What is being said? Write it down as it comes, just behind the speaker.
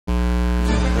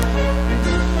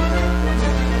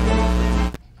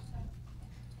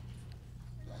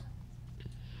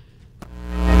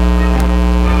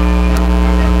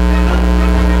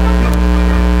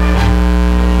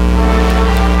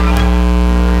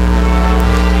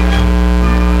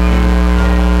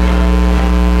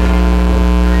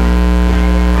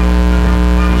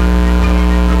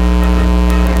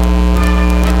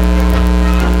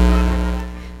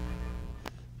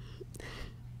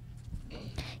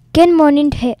Good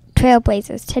morning,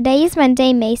 Trailblazers. Today is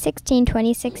Monday, May 16,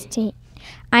 2016.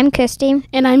 I'm Christy.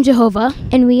 And I'm Jehovah.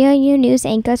 And we are your news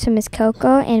anchors for Miss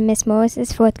Coco and Miss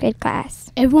Morris's 4th grade class.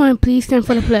 Everyone, please stand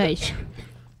for the pledge.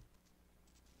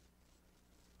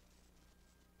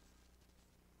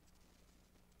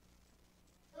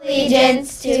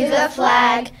 Allegiance to the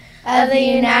flag of the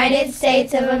United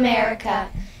States of America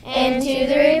and to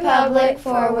the republic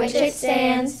for which it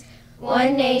stands,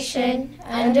 one nation,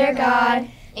 under God,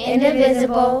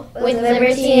 indivisible, with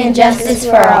liberty and justice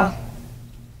for all.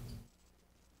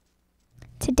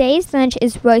 Today's lunch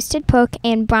is roasted pork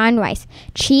and brown rice,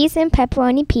 cheese and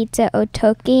pepperoni pizza or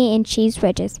turkey and cheese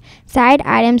wedges. Side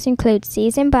items include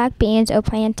seasoned black beans or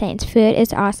plantains. Food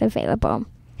is also available.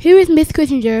 Here is Miss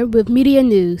Kissinger with Media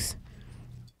News.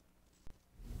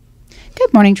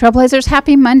 Good morning, Trailblazers.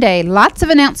 Happy Monday. Lots of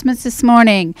announcements this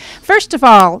morning. First of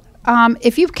all,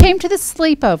 if you came to the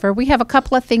sleepover, we have a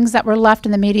couple of things that were left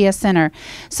in the media center.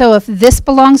 So if this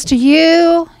belongs to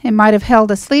you, it might have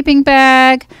held a sleeping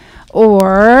bag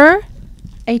or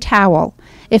a towel.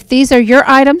 If these are your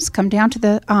items, come down to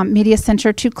the media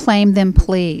center to claim them,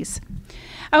 please.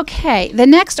 Okay, the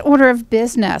next order of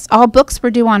business. All books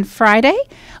were due on Friday.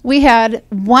 We had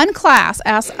one class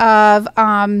as of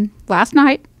last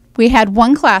night. We had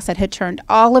one class that had turned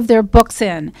all of their books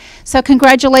in. So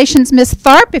congratulations, Miss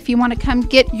Tharp. If you want to come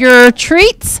get your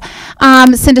treats,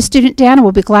 send a student down and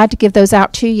we'll be glad to give those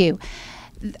out to you.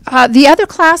 The other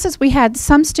classes, we had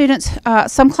some students,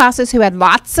 some classes who had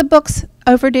lots of books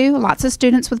overdue, lots of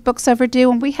students with books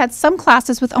overdue, and we had some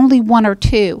classes with only 1 or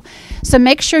 2. So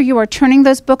make sure you are turning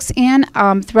those books in.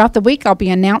 Throughout the week, I'll be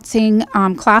announcing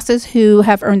classes who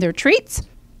have earned their treats,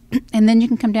 and then you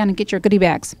can come down and get your goodie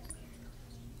bags.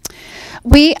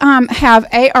 We have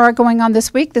AR going on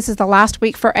this week. This is the last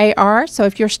week for AR, so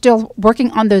if you're still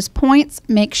working on those points,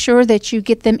 make sure that you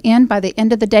get them in by the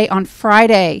end of the day on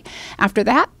Friday. After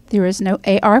that, there is no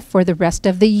AR for the rest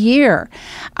of the year.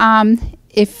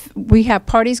 If we have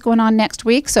parties going on next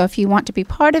week, so if you want to be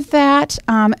part of that,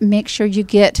 make sure you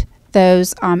get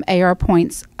those AR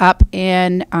points up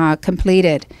and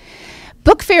completed.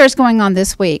 Book fair is going on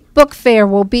this week. Book fair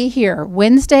will be here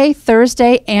Wednesday,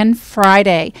 Thursday, and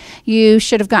Friday. You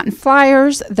should have gotten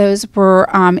flyers. Those were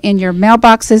in your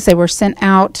mailboxes. They were sent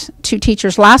out to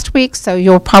teachers last week, so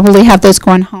you'll probably have those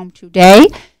going home today.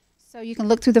 So you can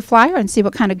look through the flyer and see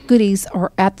what kind of goodies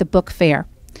are at the book fair.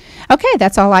 Okay,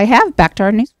 that's all I have. Back to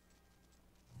our news.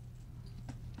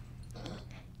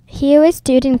 Here is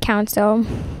Student Council.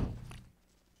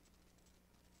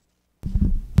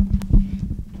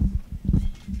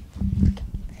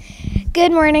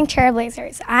 Good morning,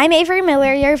 Trailblazers. I'm Avery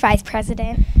Miller, your Vice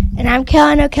President. And I'm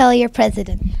Kellen O'Kelly, your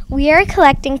President. We are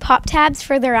collecting pop tabs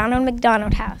for the Ronald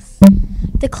McDonald House.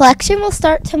 The collection will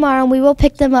start tomorrow and we will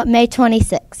pick them up May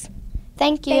 26th.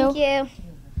 Thank you. Thank you.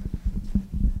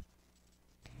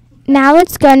 Now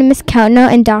let's go to Miss Kellner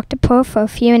and Dr. Poole for a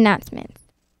few announcements.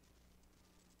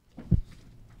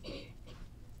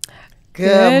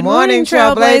 Good morning,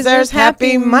 Trailblazers.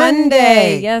 Happy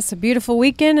Monday. Yes, a beautiful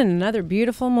weekend and another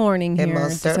beautiful morning here. It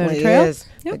most at certainly Trail. is.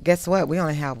 Yep. But guess what? We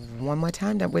only have one more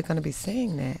time that we're going to be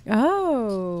saying that.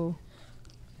 Oh.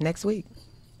 Next week.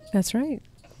 That's right.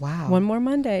 Wow. One more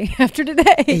Monday after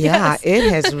today. Yeah, yes.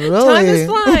 It has really. Time is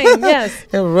flying, yes.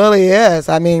 It really is.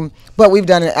 I mean, but we've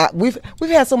done it. We've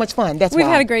had so much fun. That's We've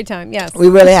why. had a great time, yes. We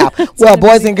really have. Well,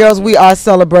 boys and girls, we are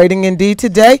celebrating indeed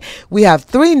today. We have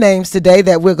 3 names today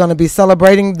that we're going to be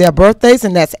celebrating their birthdays,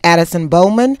 and that's Addison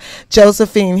Bowman,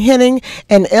 Josephine Henning,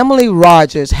 and Emily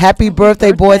Rogers. Happy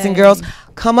birthday, boys and girls.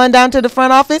 Come on down to the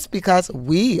front office because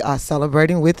we are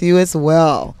celebrating with you as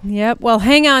well. Yep. Well,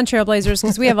 hang on, Trailblazers,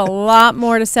 because we have a lot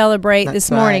more to celebrate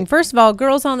this morning. Right. First of all,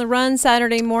 Girls on the Run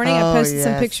Saturday morning. I posted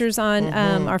some pictures on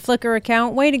our Flickr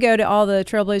account. Way to go to all the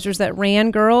Trailblazers that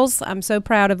ran girls. I'm so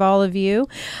proud of all of you.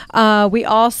 We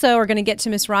also are going to get to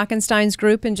Miss Rockenstein's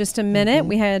group in just a minute.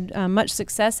 We had much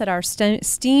success at our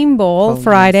Steam Bowl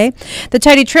Friday. Yes. The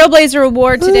Tidy Trailblazer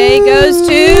Award today goes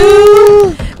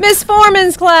to Miss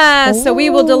Foreman's class. So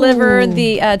we will deliver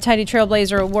the Tidy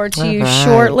Trailblazer Award to you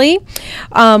shortly.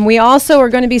 We also are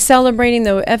going to be celebrating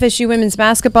the FSU women's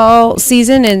basketball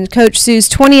season and Coach Sue's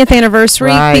 20th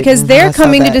anniversary because they're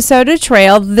coming to DeSoto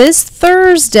Trail this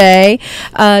Thursday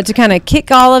to kind of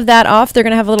kick all of that off. They're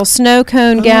going to have a little snow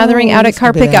cone gathering out at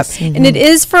Car Pickup. And it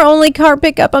is for only Car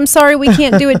Pickup. I'm sorry we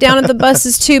can't do it down at the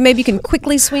buses too. Maybe you can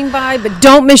quickly swing by, but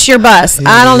don't miss your bus.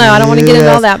 I don't know. I don't want to get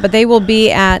into all that, but they will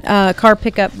be at Car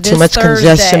Pickup Yep. Too much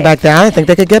congestion back there. I didn't think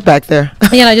they could get back there.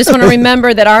 And I just want to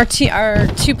remember that our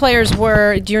two players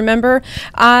were, do you remember?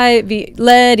 Ivy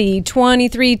Letty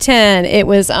 2310. It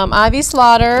was Ivy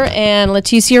Slaughter and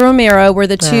Leticia Romero were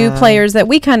the two players that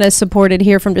we kind of supported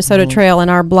here from DeSoto Trail in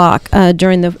our block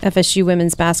during the FSU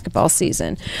women's basketball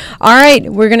season. All right,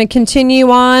 we're going to continue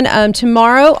on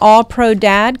tomorrow. All Pro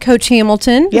Dad, Coach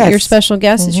Hamilton, your special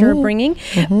guest that you're bringing.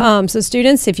 So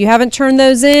students, if you haven't turned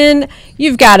those in,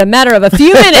 you've got a matter of a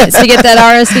few minutes to get that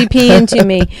RSVP into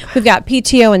me. We've got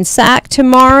PTO and SAC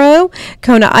tomorrow.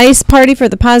 Kona Ice Party for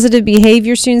the positive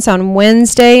behavior students on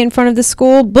Wednesday in front of the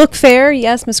school. Book fair,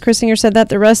 yes, Ms. Christinger said that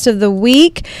the rest of the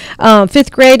week.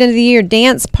 5th grade end of the year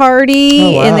dance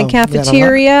party in the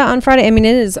cafeteria on Friday. I mean,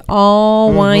 it is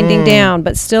all winding down,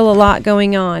 but still a lot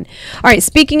going on. All right,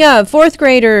 speaking of 4th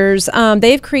graders,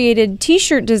 they've created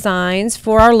T-shirt designs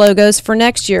for our logos for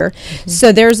next year.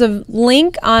 So there's a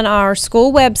link on our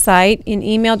school website. An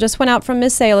email just went out from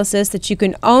Ms. Salisis that you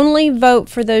can only vote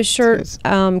for those shirt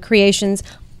creations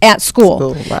at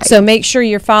school. Right. So make sure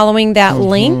you're following that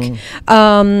link.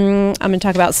 I'm going to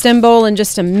talk about STEM Bowl in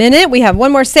just a minute. We have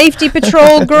one more safety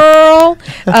patrol girl.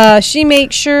 She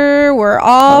makes sure we're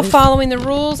all following the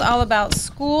rules, all about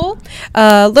school.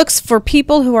 Looks for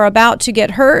people who are about to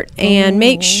get hurt and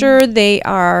make sure they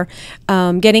are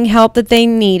getting help that they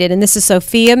needed. And this is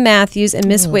Sophia Matthews and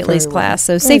Miss Whitley's class.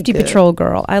 So safety patrol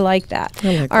girl. I like that.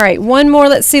 All right, one more.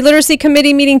 Let's see. Literacy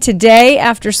committee meeting today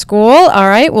after school. All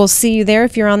right, we'll see you there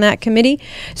if you're on that committee.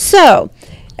 So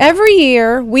every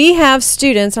year we have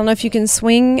students, I don't know if you can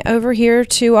swing over here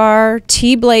to our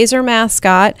T-Blazer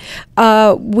mascot.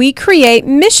 We create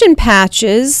mission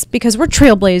patches because we're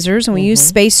trailblazers and we use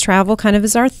space travel kind of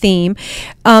as our theme.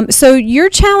 So your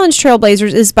challenge,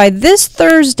 Trailblazers, is by this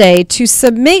Thursday to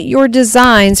submit your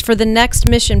designs for the next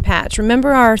mission patch.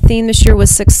 Remember our theme this year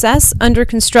was success under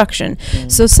construction.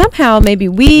 So somehow maybe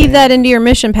weave that into your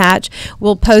mission patch.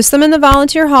 We'll post them in the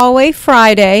volunteer hallway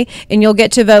Friday and you'll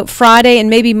get to vote Friday and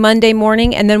maybe Monday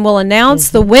morning, and then we'll announce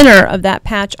the winner of that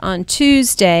patch on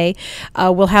Tuesday.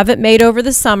 We'll have it made over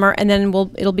the summer, and then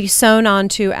it'll be sewn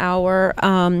onto our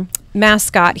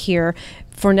mascot here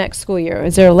for next school year.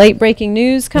 Is there a late breaking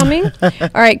news coming? All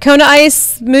right, Kona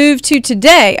Ice moved to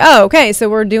today. Oh, okay, so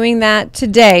we're doing that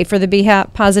today for the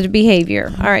positive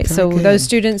behavior. All right, so those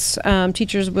students,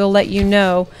 teachers will let you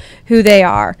know who they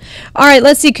are. All right,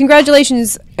 let's see.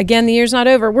 Congratulations. Again, the year's not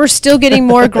over. We're still getting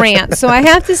more grants. So I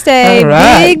have to say,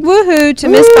 big woohoo to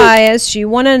Miss Bias. She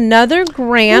won another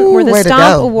grant. We're the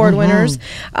Stomp Award winners.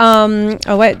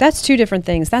 Oh, wait, that's two different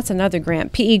things. That's another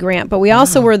grant, PE grant. But we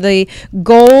also were the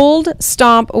Gold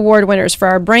Stomp Award winners for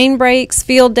our Brain Breaks,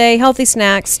 Field Day, Healthy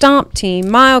Snacks, Stomp Team,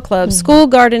 Mile Club, School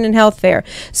Garden, and Health Fair.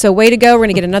 So way to go. We're going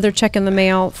to get another check in the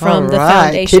mail from the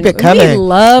foundation. Keep it coming. We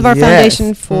love our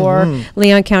foundation for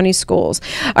Leon County Schools.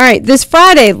 All right, this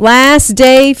Friday, last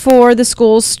day for the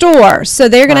school store. So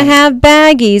they're going to have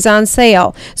baggies on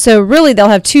sale. So really they'll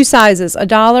have two sizes,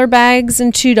 $1 bags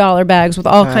and $2 bags with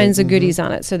all kinds of goodies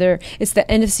on it. So it's the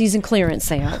end of season clearance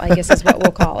sale, I guess is what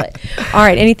we'll call it. All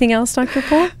right, anything else, Dr.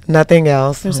 Poole? Nothing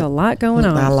else. There's a lot going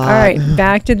on. A lot. All right,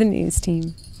 back to the news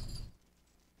team.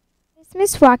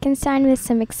 Miss Rockenstein with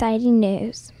some exciting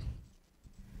news.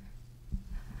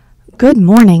 Good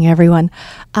morning, everyone.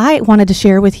 I wanted to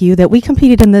share with you that we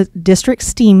competed in the District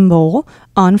STEAM Bowl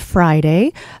on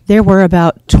Friday. There were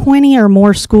about 20 or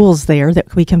more schools there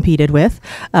that we competed with.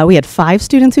 We had 5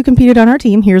 students who competed on our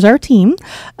team. Here's our team.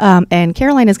 And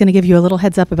Caroline is going to give you a little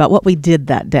heads up about what we did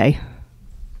that day.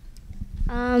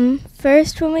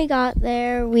 First, when we got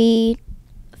there, we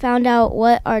found out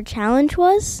what our challenge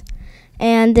was,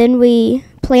 and then we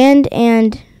planned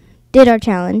and did our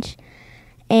challenge.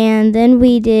 And then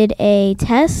we did a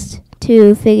test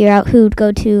to figure out who'd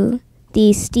go to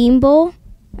the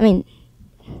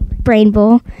Brain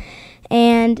Bowl.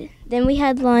 And then we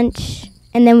had lunch,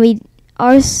 and then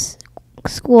our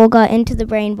school got into the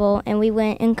Brain Bowl, and we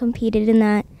went and competed in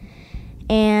that.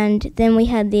 And then we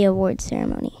had the award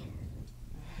ceremony.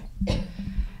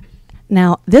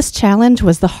 Now, this challenge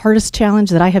was the hardest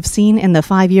challenge that I have seen in the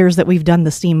 5 years that we've done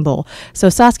the STEAM Bowl. So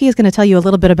Saskia is going to tell you a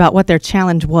little bit about what their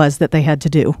challenge was that they had to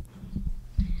do.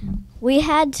 We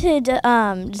had to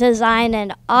design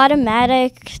an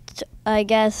automatic,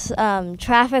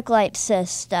 traffic light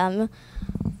system.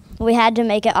 We had to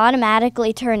make it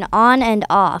automatically turn on and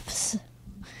off.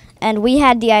 And we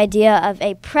had the idea of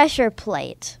a pressure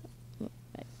plate.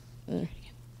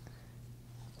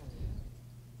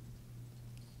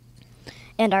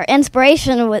 And our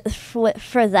inspiration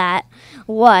for that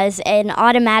was an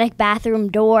automatic bathroom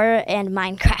door and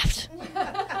Minecraft.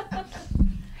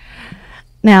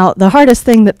 Now, the hardest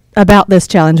thing about this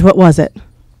challenge, what was it?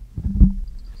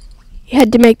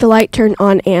 had to make the light turn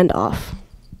on and off.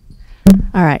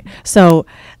 All right. So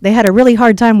they had a really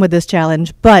hard time with this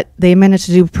challenge, but they managed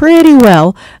to do pretty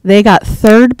well. They got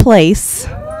 3rd place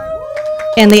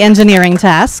in the engineering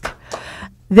task.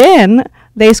 Then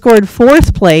they scored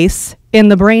 4th place in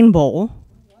the Brain Bowl,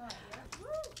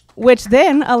 which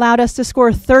then allowed us to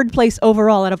score 3rd place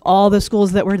overall out of all the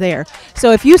schools that were there.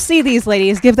 So if you see these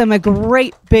ladies, give them a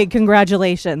great big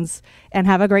congratulations and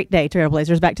have a great day,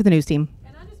 Trailblazers. Back to the news team.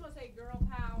 And I just want to say girl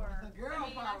power. I think this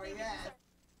is the first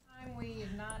time we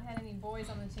have not had any boys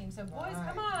on the team. So boys,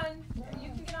 come on. You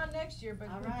can get on next year, but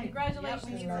congratulations. Yep,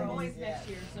 we need some boys next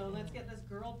year, so let's get this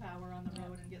girl power on the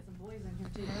road and get some boys in here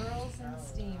too. Girls and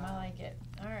STEAM. I like it.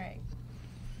 All right.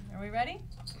 Are we ready?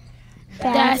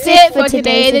 That's it for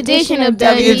today's edition of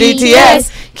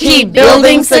WDTS. Keep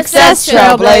building success,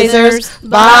 Trailblazers.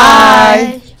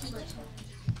 Bye.